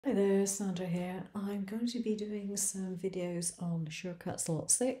Hi there, Sandra here. I'm going to be doing some videos on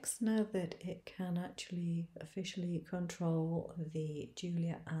SCAL6 now that it can actually officially control the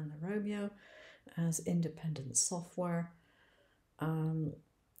Juliet and the Romeo as independent software.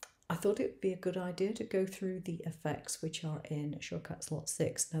 I thought it would be a good idea to go through the effects which are in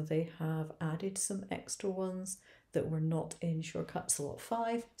SCAL6. Now they have added some extra ones that were not in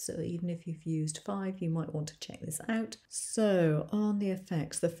SCAL5, so even if you've used 5 you might want to check this out. So on the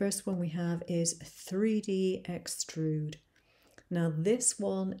effects, the first one we have is 3D Extrude. Now this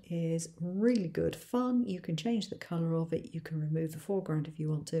one is really good fun. You can change the colour of it, you can remove the foreground if you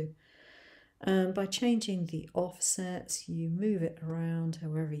want to. By changing the offsets, you move it around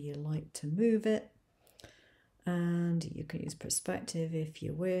however you like to move it, and you can use perspective if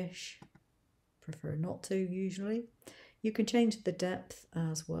you wish. Prefer not to usually. You can change the depth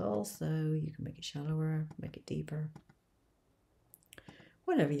as well, so you can make it shallower, make it deeper,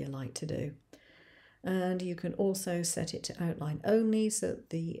 whatever you like to do. And you can also set it to outline only, so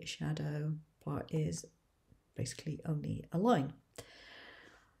the shadow part is basically only a line.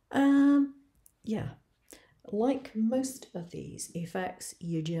 Yeah, like most of these effects,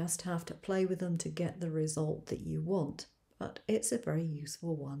 you just have to play with them to get the result that you want, but it's a very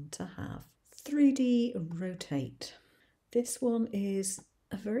useful one to have. 3D Rotate. This one is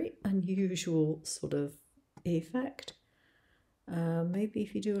a very unusual sort of effect. Maybe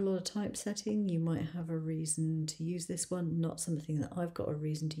if you do a lot of typesetting, you might have a reason to use this one. Not something that I've got a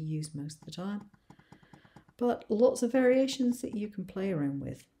reason to use most of the time, but lots of variations that you can play around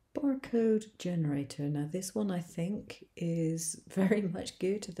with. Barcode Generator. Now this one I think is very much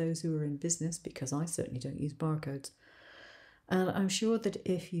geared to those who are in business, because I certainly don't use barcodes. And I'm sure that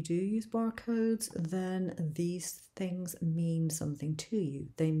if you do use barcodes, then these things mean something to you.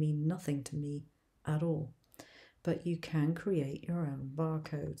 They mean nothing to me at all. But you can create your own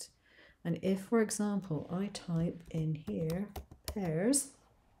barcodes. And if, for example, I type in here pairs,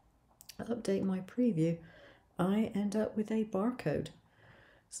 update my preview, I end up with a barcode.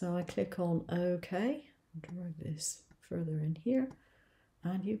 So I click on OK, drag this further in here,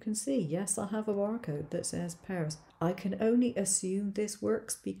 and you can see, yes, I have a barcode that says pairs. I can only assume this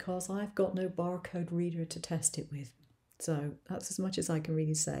works because I've got no barcode reader to test it with. So that's as much as I can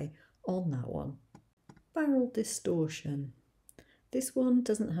really say on that one. Barrel Distortion. This one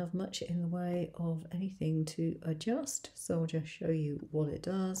doesn't have much in the way of anything to adjust, so I'll just show you what it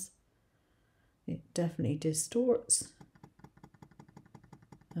does. It definitely distorts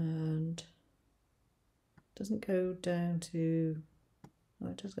and doesn't go down to, oh,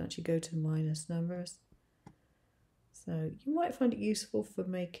 it doesn't actually go to minus numbers. So you might find it useful for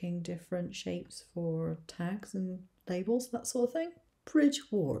making different shapes for tags and labels, that sort of thing. Bridge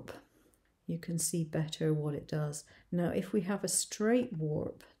Warp. You can see better what it does. Now if we have a straight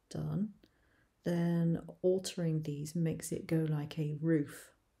warp done, then altering these makes it go like a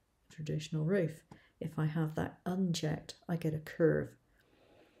roof, a traditional roof. If I have that unchecked, I get a curve.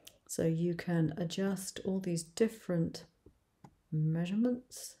 So you can adjust all these different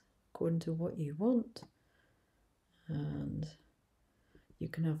measurements according to what you want. And you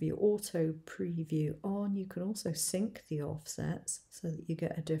can have your auto preview on. You can also sync the offsets so that you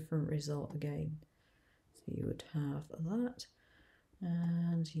get a different result again. So you would have that,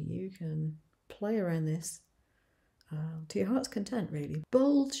 and you can play around this to your heart's content, really.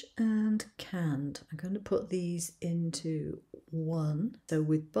 Bulge and Canned. I'm going to put these into one. So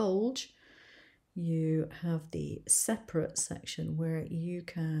with Bulge, you have the separate section where you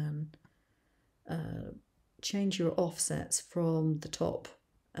can change your offsets from the top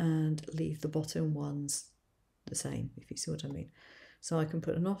and leave the bottom ones the same, if you see what I mean. So I can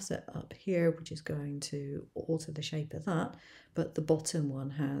put an offset up here which is going to alter the shape of that, but the bottom one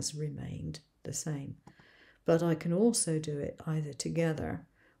has remained the same. But I can also do it either together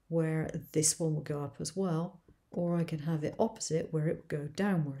where this one will go up as well, or I can have it opposite where it will go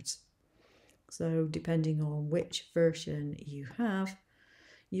downwards. So depending on which version you have,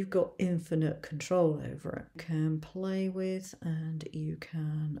 you've got infinite control over it. You can play with and you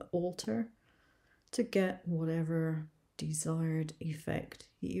can alter to get whatever desired effect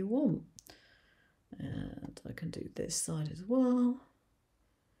you want. And I can do this side as well.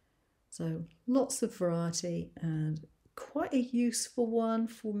 So lots of variety and quite a useful one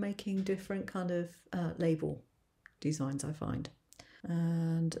for making different kind of label designs, I find.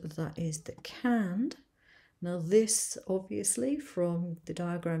 And that is the Canned. Now this, obviously, from the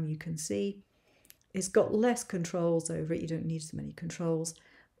diagram you can see, it's got less controls over it. You don't need so many controls,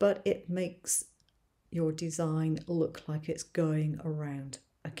 but it makes your design look like it's going around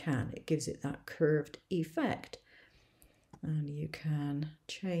a can. It gives it that curved effect. And you can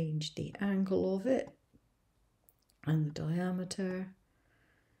change the angle of it and the diameter.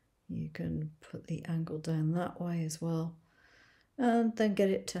 You can put the angle down that way as well, and then get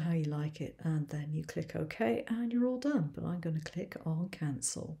it to how you like it, and then you click OK and you're all done. But I'm going to click on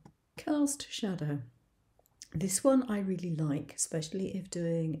cancel. Cast shadow. This one I really like, especially if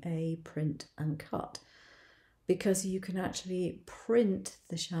doing a print and cut, because you can actually print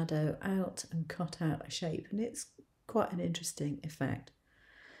the shadow out and cut out a shape, and it's quite an interesting effect.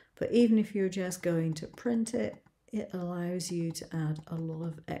 But even if you're just going to print it, it allows you to add a lot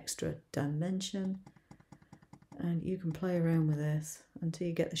of extra dimension, and you can play around with this until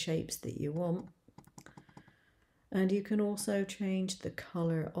you get the shapes that you want. And you can also change the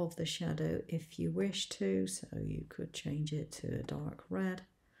colour of the shadow if you wish to, so you could change it to a dark red.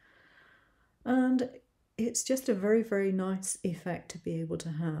 And it's just a very, very nice effect to be able to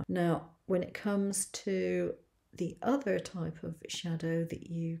have. Now, when it comes to the other type of shadow that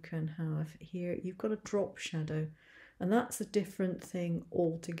you can have here, you've got a drop shadow, and that's a different thing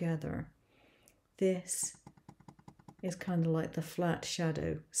altogether. This is kind of like the flat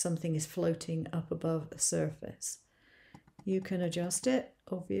shadow. Something is floating up above a surface. You can adjust it,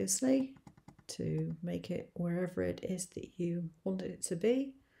 obviously, to make it wherever it is that you want it to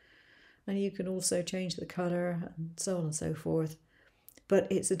be. And you can also change the colour and so on and so forth.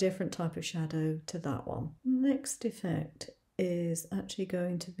 But it's a different type of shadow to that one. Next effect is actually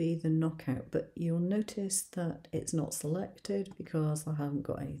going to be the knockout, but you'll notice that it's not selected because I haven't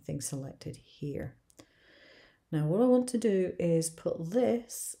got anything selected here. Now what I want to do is put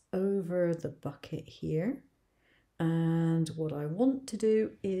this over the bucket here, and what I want to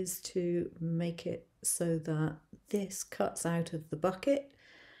do is to make it so that this cuts out of the bucket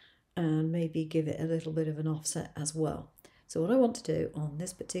and maybe give it a little bit of an offset as well. So what I want to do on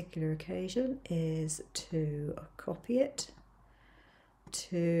this particular occasion is to copy it,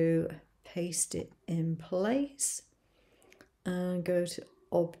 to paste it in place, and go to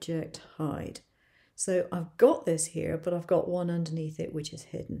Object Hide. So I've got this here, but I've got one underneath it which is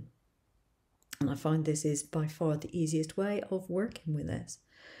hidden. And I find this is by far the easiest way of working with this.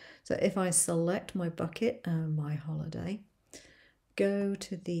 So if I select my bucket and my holiday, go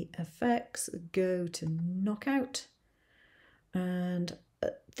to the effects, go to knockout, and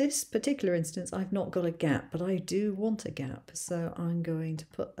at this particular instance I've not got a gap, but I do want a gap, so I'm going to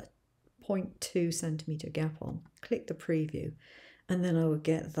put a 0.2 centimeter gap on, click the preview, and then I will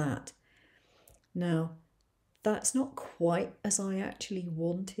get that. Now that's not quite as I actually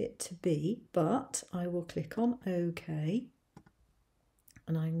want it to be, but I will click on OK,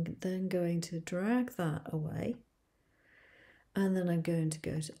 and I'm then going to drag that away, and then I'm going to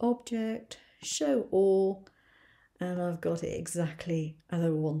go to Object, Show All, and I've got it exactly as I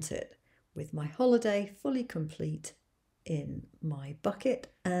want it, with my holiday fully complete in my bucket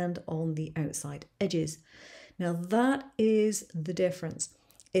and on the outside edges. Now that is the difference.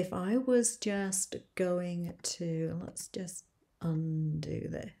 If I was just going to, let's just undo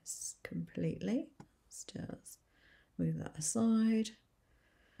this completely. Let's just move that aside.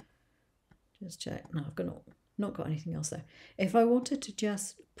 Just check. No, I've not got anything else there. If I wanted to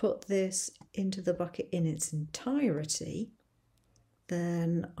just put this into the bucket in its entirety,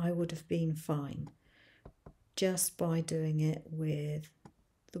 then I would have been fine just by doing it with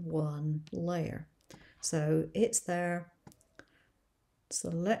the one layer. So it's there.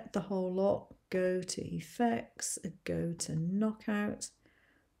 Select the whole lot, go to Effects, go to Knockout,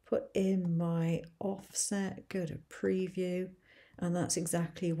 put in my offset, go to Preview, and that's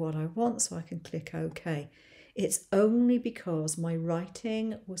exactly what I want, so I can click OK. It's only because my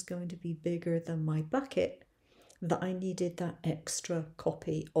writing was going to be bigger than my bucket that I needed that extra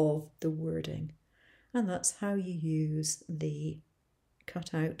copy of the wording. And that's how you use the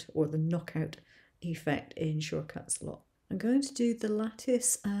cutout or the knockout effect in Shortcuts a lot. I'm going to do the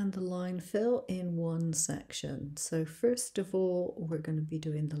lattice and the line fill in one section. So first of all, we're going to be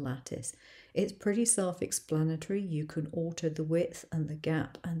doing the lattice. It's pretty self-explanatory. You can alter the width and the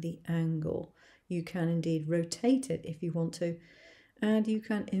gap and the angle. You can indeed rotate it if you want to, and you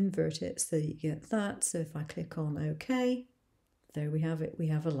can invert it so you get that. So if I click on OK, there we have it. We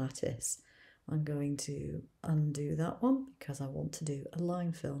have a lattice. I'm going to undo that one because I want to do a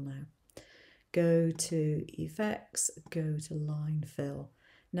line fill now. Go to Effects, go to Line Fill.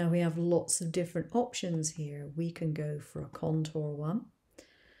 Now we have lots of different options here. We can go for a contour one.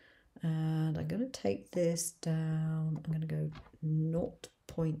 And I'm going to take this down. I'm going to go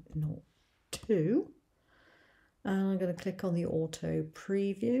 0.02. And I'm going to click on the Auto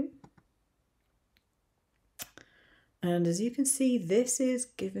Preview. And as you can see, this is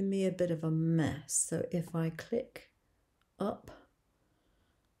giving me a bit of a mess. So if I click up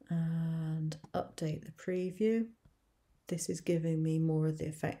and update the preview. This is giving me more of the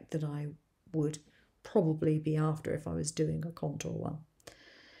effect that I would probably be after if I was doing a contour one.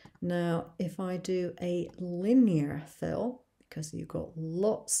 Now, if I do a linear fill, because you've got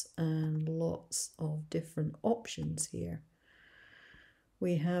lots and lots of different options here.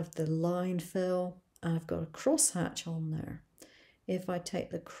 We have the line fill, and I've got a crosshatch on there. If I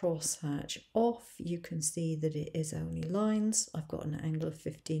take the crosshatch off, you can see that it is only lines. I've got an angle of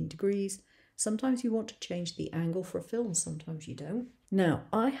 15 degrees. Sometimes you want to change the angle for a fill, and sometimes you don't. Now,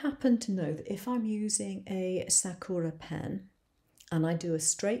 I happen to know that if I'm using a Sakura pen and I do a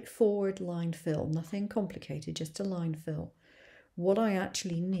straightforward line fill, nothing complicated, just a line fill, what I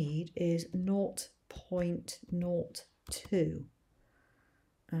actually need is 0.02.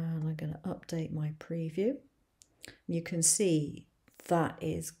 And I'm going to update my preview. You can see that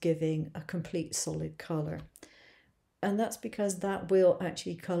is giving a complete solid color. And that's because that will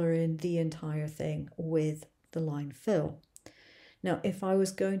actually color in the entire thing with the line fill. Now, if I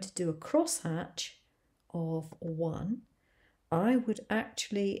was going to do a crosshatch of 1, I would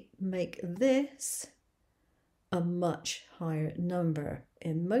actually make this a much higher number.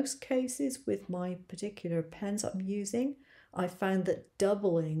 In most cases, with my particular pens I'm using, I found that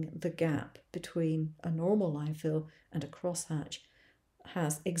doubling the gap between a normal line fill and a crosshatch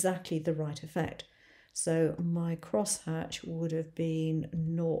has exactly the right effect. So my crosshatch would have been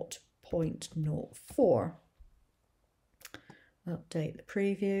 0.04. Update the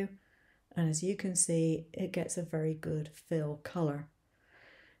preview, and as you can see, it gets a very good fill color.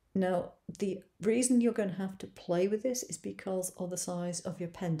 Now, the reason you're going to have to play with this is because of the size of your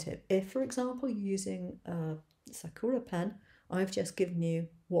pen tip. If, for example, you're using a Sakura pen, I've just given you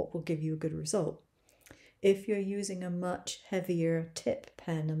what will give you a good result. If you're using a much heavier tip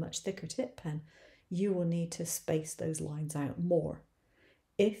pen, a much thicker tip pen, you will need to space those lines out more.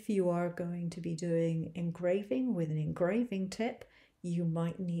 If you are going to be doing engraving with an engraving tip, you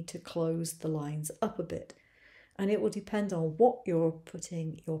might need to close the lines up a bit. And it will depend on what you're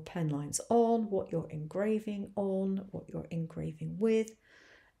putting your pen lines on, what you're engraving on, what you're engraving with,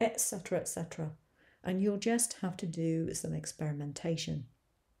 etc., etc. And you'll just have to do some experimentation.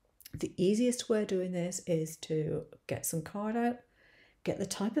 The easiest way of doing this is to get some card out, get the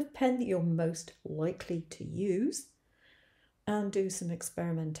type of pen that you're most likely to use, and do some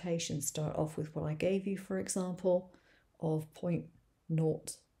experimentation. Start off with what I gave you, for example, of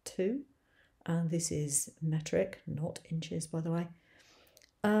 0.02. And this is metric, not inches, by the way,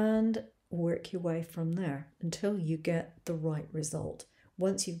 and work your way from there until you get the right result.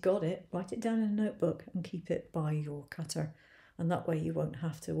 Once you've got it, write it down in a notebook and keep it by your cutter, and that way you won't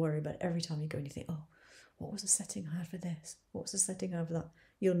have to worry about every time you go and you think, oh, what was the setting I had for this? What was the setting I had for that?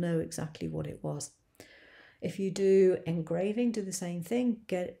 You'll know exactly what it was. If you do engraving, do the same thing.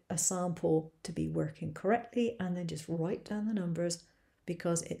 Get a sample to be working correctly and then just write down the numbers,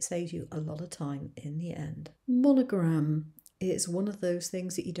 because it saves you a lot of time in the end. Monogram is one of those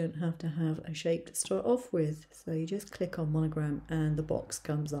things that you don't have to have a shape to start off with. So you just click on monogram and the box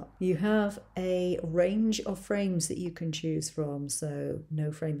comes up. You have a range of frames that you can choose from. So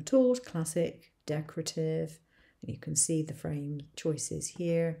no frame at all, classic, decorative. And you can see the frame choices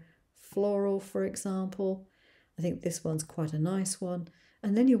here. Floral, for example. I think this one's quite a nice one.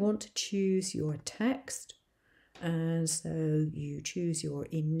 And then you want to choose your text. And so you choose your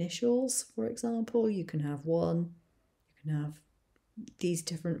initials, for example. You can have one, you can have these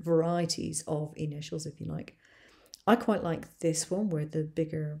different varieties of initials if you like. I quite like this one where the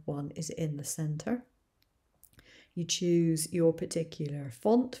bigger one is in the center. You choose your particular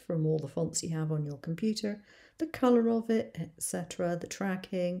font from all the fonts you have on your computer, the color of it, etc., the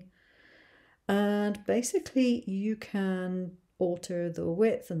tracking. And basically you can alter the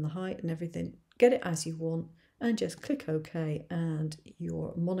width and the height and everything, get it as you want, and just click OK and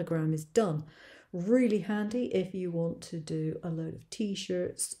your monogram is done. Really handy if you want to do a load of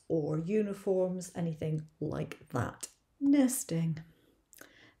t-shirts or uniforms, anything like that. Nesting.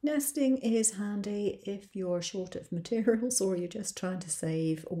 Nesting is handy if you're short of materials or you're just trying to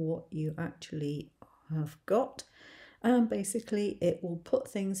save what you actually have got. And basically it will put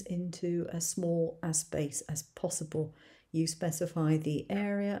things into as small a space as possible. You specify the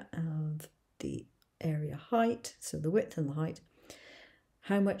area of the area height, so the width and the height,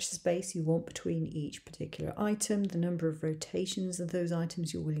 how much space you want between each particular item, the number of rotations of those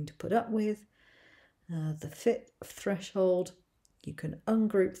items you're willing to put up with, the fit threshold. You can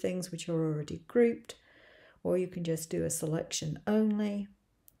ungroup things which are already grouped, or you can just do a selection only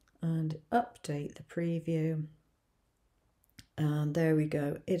and update the preview. And there we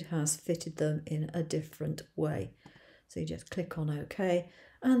go, it has fitted them in a different way. So you just click on OK,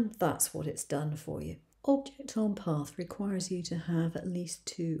 and that's what it's done for you. Object on path requires you to have at least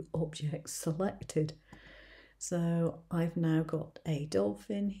 2 objects selected. So I've now got a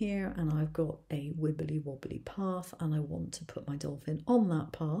dolphin here, and I've got a wibbly wobbly path, and I want to put my dolphin on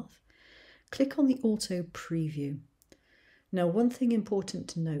that path. Click on the auto preview. Now, one thing important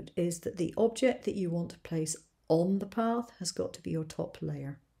to note is that the object that you want to place on the path has got to be your top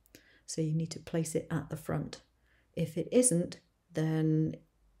layer. So you need to place it at the front. If it isn't, then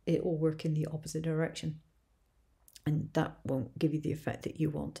it will work in the opposite direction, and that won't give you the effect that you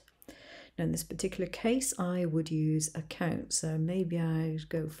want. Now, in this particular case, I would use a count, so maybe I'd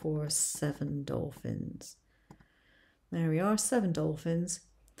go for 7 dolphins. There we are, 7 dolphins,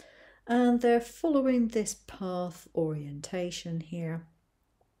 and they're following this path orientation here.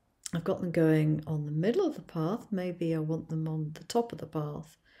 I've got them going on the middle of the path. Maybe I want them on the top of the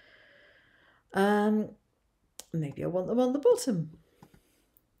path. Maybe I want them on the bottom.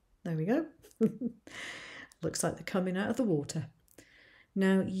 There we go. Looks like they're coming out of the water.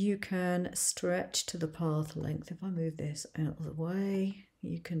 Now you can stretch to the path length. If I move this out of the way,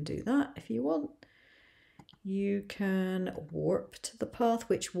 you can do that if you want. You can warp to the path,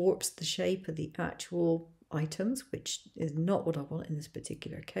 which warps the shape of the actual items, which is not what I want in this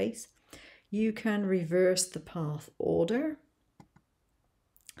particular case. You can reverse the path order.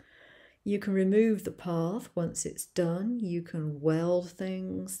 You can remove the path once it's done. You can weld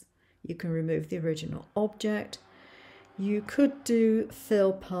things. You can remove the original object. You could do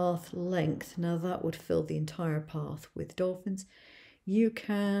fill path length. Now that would fill the entire path with dolphins. You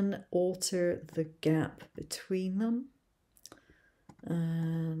can alter the gap between them.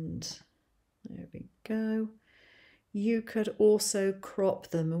 And there we go. You could also crop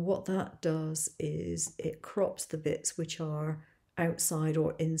them, and what that does is it crops the bits which are outside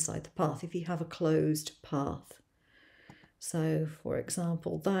or inside the path if you have a closed path. So for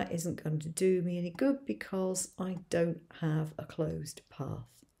example, that isn't going to do me any good because I don't have a closed path.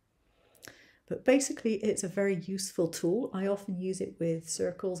 But basically it's a very useful tool. I often use it with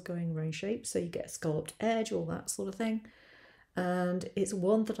circles going around shapes, so you get a scalloped edge, all that sort of thing. And it's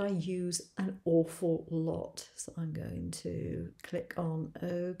one that I use an awful lot. So I'm going to click on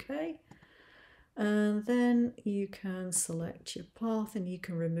OK. And then you can select your path and you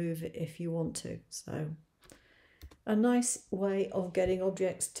can remove it if you want to. So a nice way of getting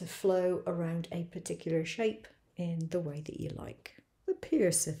objects to flow around a particular shape in the way that you like. The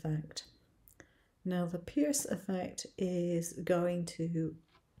pierce effect. Now the pierce effect is going to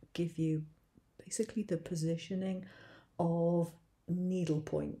give you basically the positioning of needle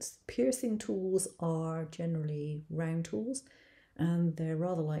points. Piercing tools are generally round tools, and they're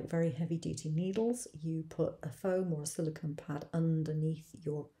rather like very heavy duty needles. You put a foam or a silicone pad underneath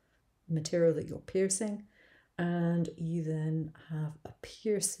your material that you're piercing, and you then have a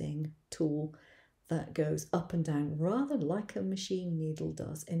piercing tool that goes up and down rather like a machine needle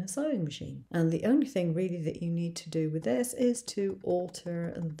does in a sewing machine. And the only thing really that you need to do with this is to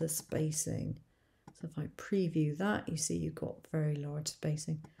alter the spacing. So if I preview that, you see you've got very large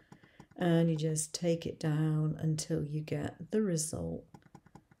spacing, and you just take it down until you get the result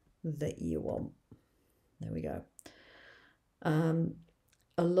that you want. There we go.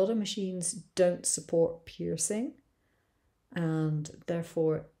 A lot of machines don't support piercing, and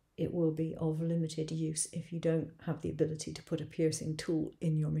therefore it will be of limited use if you don't have the ability to put a piercing tool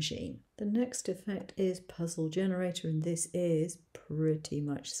in your machine. The next effect is Puzzle Generator, and this is pretty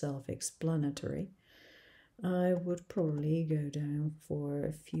much self-explanatory. I would probably go down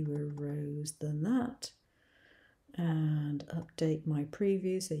for fewer rows than that and update my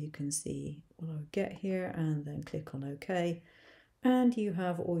preview so you can see what I get here, and then click on OK, and you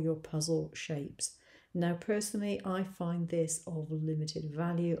have all your puzzle shapes. Now personally I find this of limited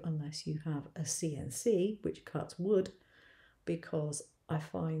value unless you have a CNC which cuts wood, because I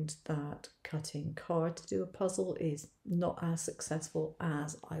find that cutting card to do a puzzle is not as successful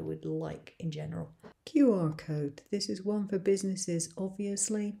as I would like in general. QR code. This is one for businesses,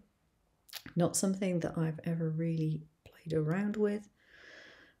 obviously. Not something that I've ever really played around with.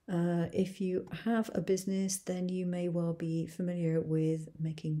 If you have a business, then you may well be familiar with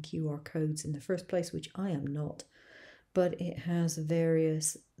making QR codes in the first place, which I am not, but it has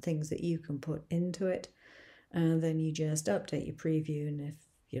various things that you can put into it, and then you just update your preview, and if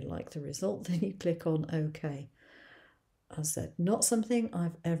you like the result, then you click on OK. As I said, not something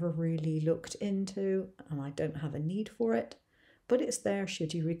I've ever really looked into, and I don't have a need for it, but it's there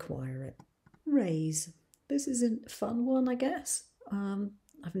should you require it. Raise. This is a fun one, I guess.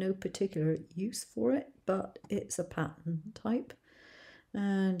 I've no particular use for it, but it's a pattern type,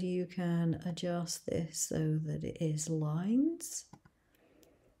 And you can adjust this so that it is lines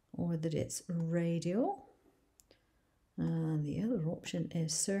or that it's radial. And the other option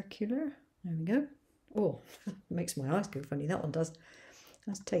is circular. There we go. Oh, makes my eyes go funny, that one does.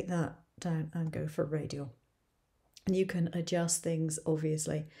 Let's take that down and go for radial. And you can adjust things,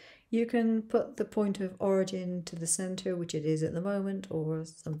 obviously. You can put the point of origin to the center, which it is at the moment, or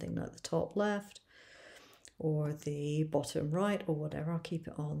something like the top left, or the bottom right, or whatever. I'll keep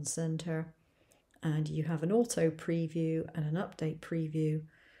it on center. And you have an auto preview and an update preview.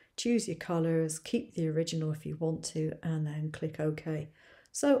 Choose your colors, keep the original if you want to, and then click OK.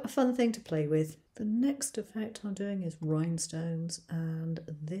 So a fun thing to play with. The next effect I'm doing is Rhinestones, and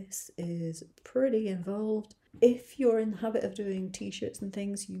this is pretty involved. If you're in the habit of doing t-shirts and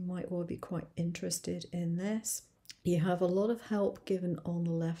things, you might well be quite interested in this. You have a lot of help given on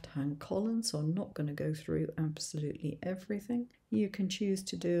the left-hand column, so I'm not going to go through absolutely everything. You can choose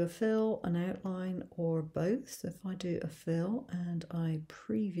to do a fill, an outline, or both. So if I do a fill and I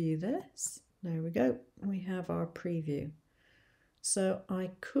preview this, there we go, we have our preview. So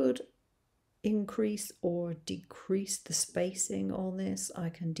I could increase or decrease the spacing on this. I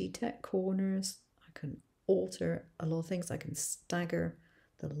can detect corners, I can alter a lot of things. I can stagger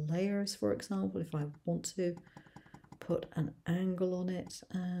the layers, for example, if I want to. Put an angle on it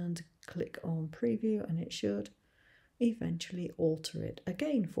and click on preview, and it should eventually alter it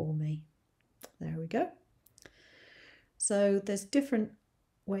again for me. There we go. So there's different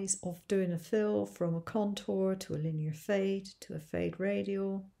ways of doing a fill, from a contour to a linear fade to a fade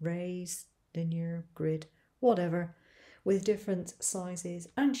radial, raise, linear, grid, whatever, with different sizes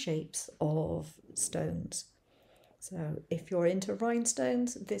and shapes of stones. So if you're into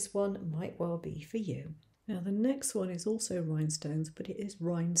rhinestones, this one might well be for you. Now the next one is also rhinestones, but it is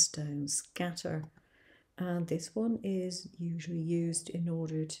Rhinestone Scatter. And this one is usually used in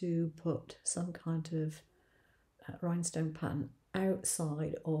order to put some kind of rhinestone pattern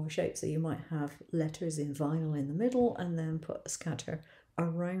outside of shape. So you might have letters in vinyl in the middle and then put a scatter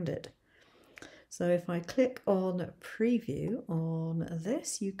around it. So if I click on preview on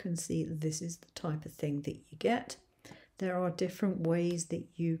this, you can see this is the type of thing that you get. There are different ways that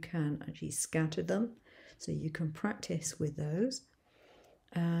you can actually scatter them. So you can practice with those,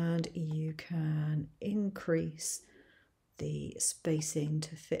 and you can increase the spacing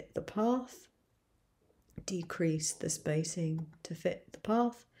to fit the path, decrease the spacing to fit the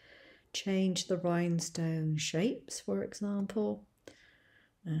path, change the rhinestone shapes, for example.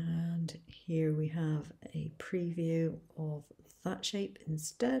 And here we have a preview of that shape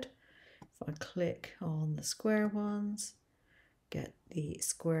instead. If I click on the square ones, get the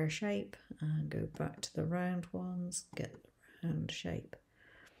square shape, and go back to the round ones, get the round shape.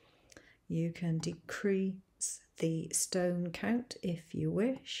 You can decrease the stone count if you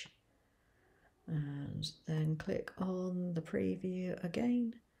wish, and then click on the preview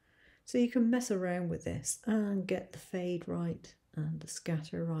again. So you can mess around with this and get the fade right and the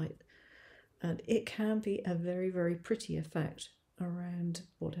scatter right, and it can be a very, very pretty effect around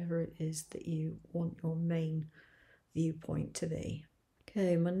whatever it is that you want your main viewpoint to be.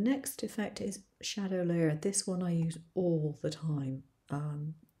 Okay, my next effect is shadow layer. This one I use all the time.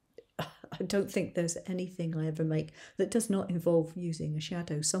 I don't think there's anything I ever make that does not involve using a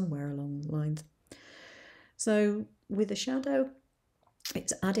shadow somewhere along the lines. So with a shadow,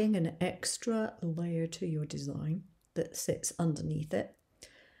 it's adding an extra layer to your design that sits underneath it,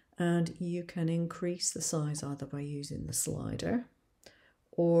 and you can increase the size either by using the slider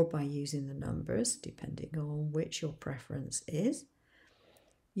or by using the numbers, depending on which your preference is.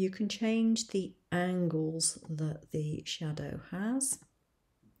 You can change the angles that the shadow has.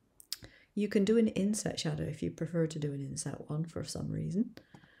 You can do an inset shadow if you prefer to do an inset one for some reason.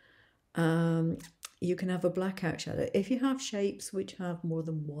 You can have a blackout shadow. If you have shapes which have more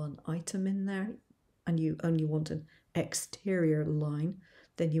than one item in there and you only want an exterior line,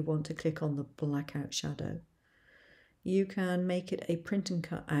 then you want to click on the blackout shadow. You can make it a print and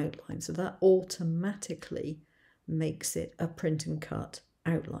cut outline, so that automatically makes it a print and cut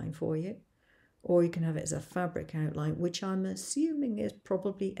outline for you. Or you can have it as a fabric outline, which I'm assuming is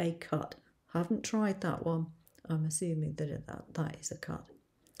probably a cut. Haven't tried that one. I'm assuming that is a cut.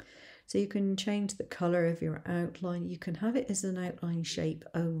 So you can change the colour of your outline. You can have it as an outline shape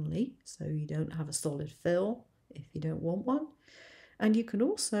only, so you don't have a solid fill if you don't want one. And you can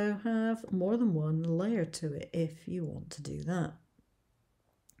also have more than one layer to it if you want to do that.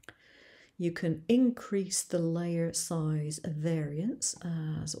 You can increase the layer size variance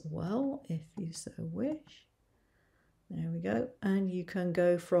as well if you so wish. There we go. And you can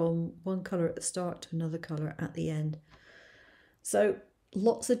go from one colour at the start to another colour at the end. So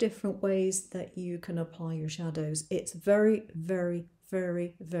lots of different ways that you can apply your shadows. It's very, very,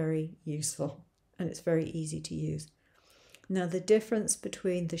 very, very useful, and it's very easy to use. Now, the difference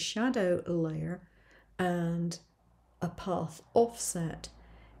between the shadow layer and a path offset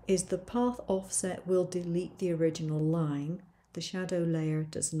is the path offset will delete the original line. The shadow layer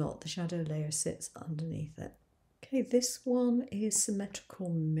does not. The shadow layer sits underneath it. Okay, this one is Symmetrical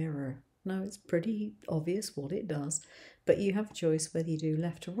Mirror. Now, it's pretty obvious what it does, but you have a choice whether you do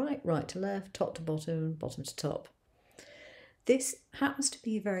left to right, right to left, top to bottom, bottom to top. This happens to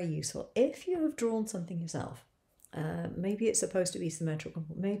be very useful if you have drawn something yourself. Maybe it's supposed to be symmetrical.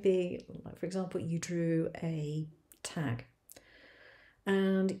 Maybe, like for example, you drew a tag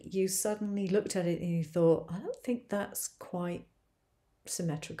and you suddenly looked at it and you thought, I don't think that's quite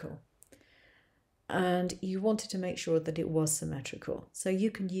symmetrical. And you wanted to make sure that it was symmetrical. So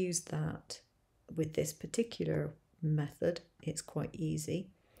you can use that with this particular method. It's quite easy.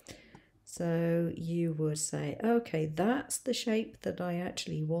 So you would say, okay, that's the shape that I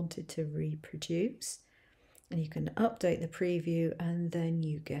actually wanted to reproduce. And you can update the preview and then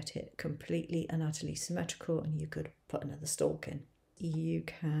you get it completely and utterly symmetrical, and you could put another stalk in. You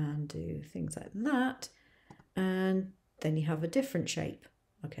can do things like that, and then you have a different shape.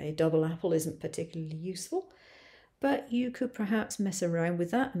 Okay, double apple isn't particularly useful, but you could perhaps mess around with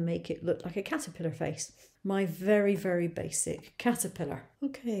that and make it look like a caterpillar face. My very, very basic caterpillar.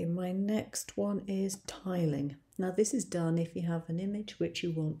 Okay, my next one is tiling. Now this is done if you have an image which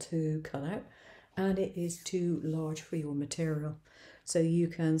you want to cut out and it is too large for your material. So you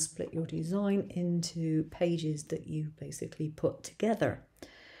can split your design into pages that you basically put together.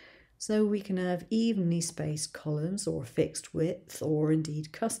 So we can have evenly spaced columns or fixed width or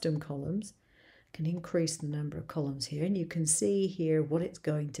indeed custom columns. I can increase the number of columns here and you can see here what it's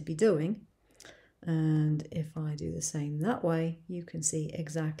going to be doing. And if I do the same that way, you can see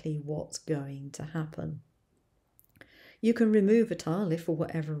exactly what's going to happen. You can remove a tile if for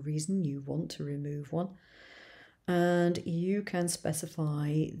whatever reason you want to remove one. And you can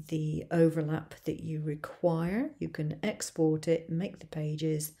specify the overlap that you require. You can export it, make the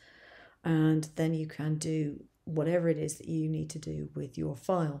pages, and then you can do whatever it is that you need to do with your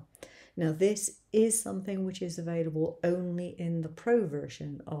file. Now this is something which is available only in the Pro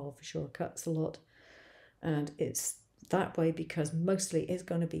version of Shortcuts a lot, and it's that way because mostly it's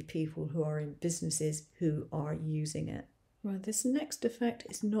going to be people who are in businesses who are using it. Right, this next effect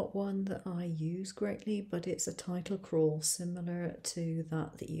is not one that I use greatly, but it's a title crawl similar to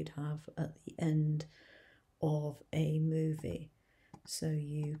that you'd have at the end of a movie. So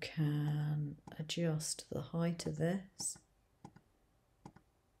you can adjust the height of this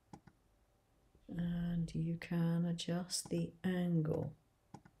and you can adjust the angle.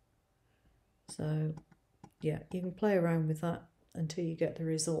 So yeah, you can play around with that until you get the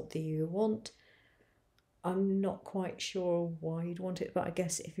result that you want. I'm not quite sure why you'd want it, but I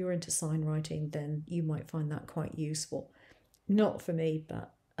guess if you're into sign writing, then you might find that quite useful. Not for me,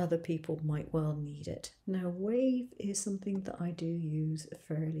 but other people might well need it. Now, wave is something that I do use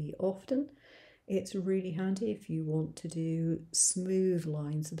fairly often. It's really handy if you want to do smooth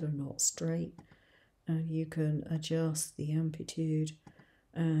lines that are not straight. You can adjust the amplitude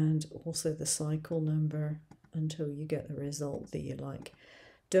and also the cycle number until you get the result that you like.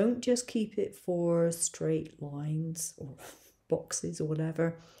 Don't just keep it for straight lines or boxes or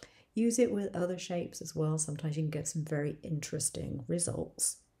whatever. Use it with other shapes as well. Sometimes you can get some very interesting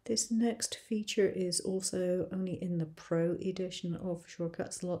results. This next feature is also only in the Pro edition of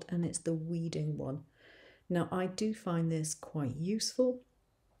Shortcuts a lot, and it's the weeding one. Now I do find this quite useful,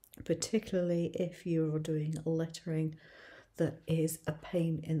 particularly if you're doing lettering that is a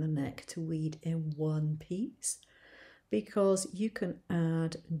pain in the neck to weed in one piece, because you can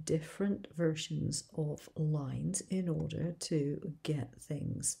add different versions of lines in order to get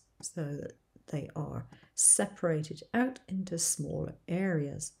things so that they are separated out into smaller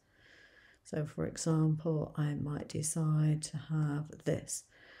areas. So for example, I might decide to have this.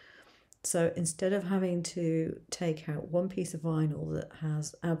 So instead of having to take out one piece of vinyl that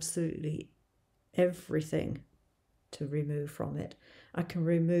has absolutely everything to remove from it, I can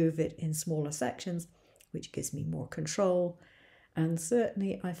remove it in smaller sections, which gives me more control. And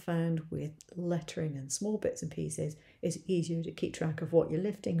certainly I found with lettering and small bits and pieces, it's easier to keep track of what you're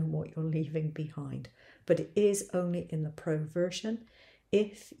lifting and what you're leaving behind. But it is only in the Pro version.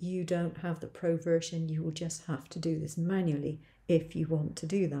 If you don't have the Pro version, you will just have to do this manually if you want to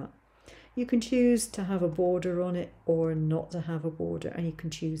do that. You can choose to have a border on it or not to have a border, and you can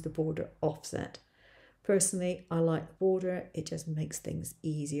choose the border offset. Personally, I like the border. It just makes things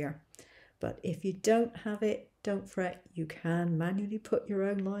easier. But if you don't have it, don't fret, you can manually put your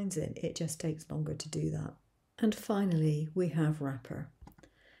own lines in. It just takes longer to do that. And finally, we have Wrapper.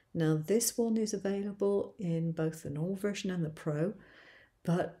 Now this one is available in both the normal version and the Pro,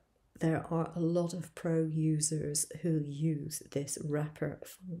 but there are a lot of Pro users who use this Wrapper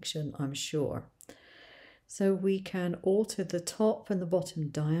function, I'm sure. So we can alter the top and the bottom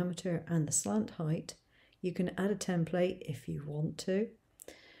diameter and the slant height. You can add a template if you want to.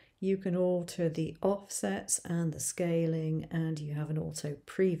 You can alter the offsets and the scaling, and you have an auto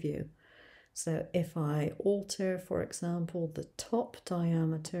preview. So if I alter, for example, the top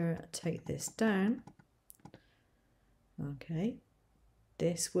diameter, take this down, okay,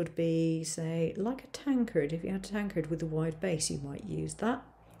 this would be, say, like a tankard. If you had a tankard with a wide base, you might use that.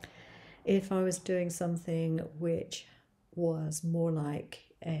 If I was doing something which was more like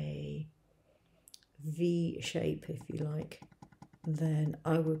a V shape, if you like, then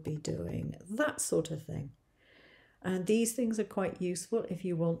I would be doing that sort of thing. And these things are quite useful if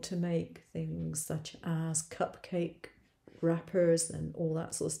you want to make things such as cupcake wrappers and all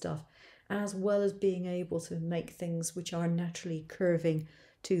that sort of stuff, as well as being able to make things which are naturally curving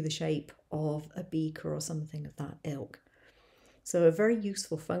to the shape of a beaker or something of that ilk. So a very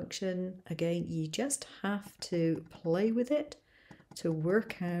useful function. Again, you just have to play with it to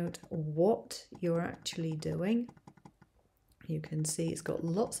work out what you're actually doing. You can see it's got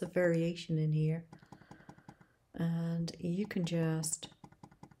lots of variation in here, and you can just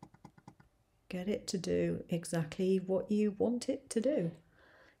get it to do exactly what you want it to do.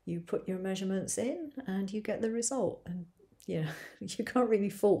 You put your measurements in and you get the result, and yeah, you can't really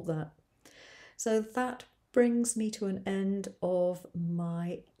fault that. So that brings me to an end of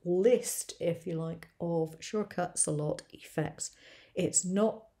my list, if you like, of SCAL6 effects. It's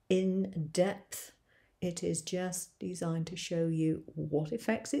not in depth. It is just designed to show you what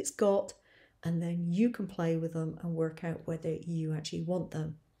effects it's got, and then you can play with them and work out whether you actually want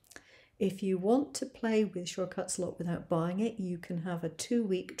them. If you want to play with SCAL6 without buying it, you can have a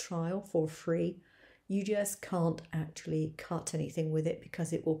 2-week trial for free. You just can't actually cut anything with it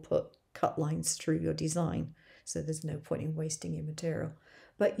because it will put cut lines through your design. So there's no point in wasting your material.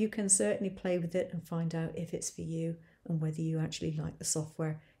 But you can certainly play with it and find out if it's for you and whether you actually like the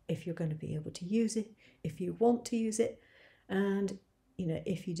software, if you're going to be able to use it, if you want to use it, and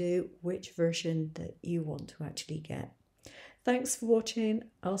if you do, which version that you want to actually get. Thanks for watching.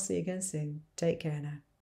 I'll see you again soon. Take care now.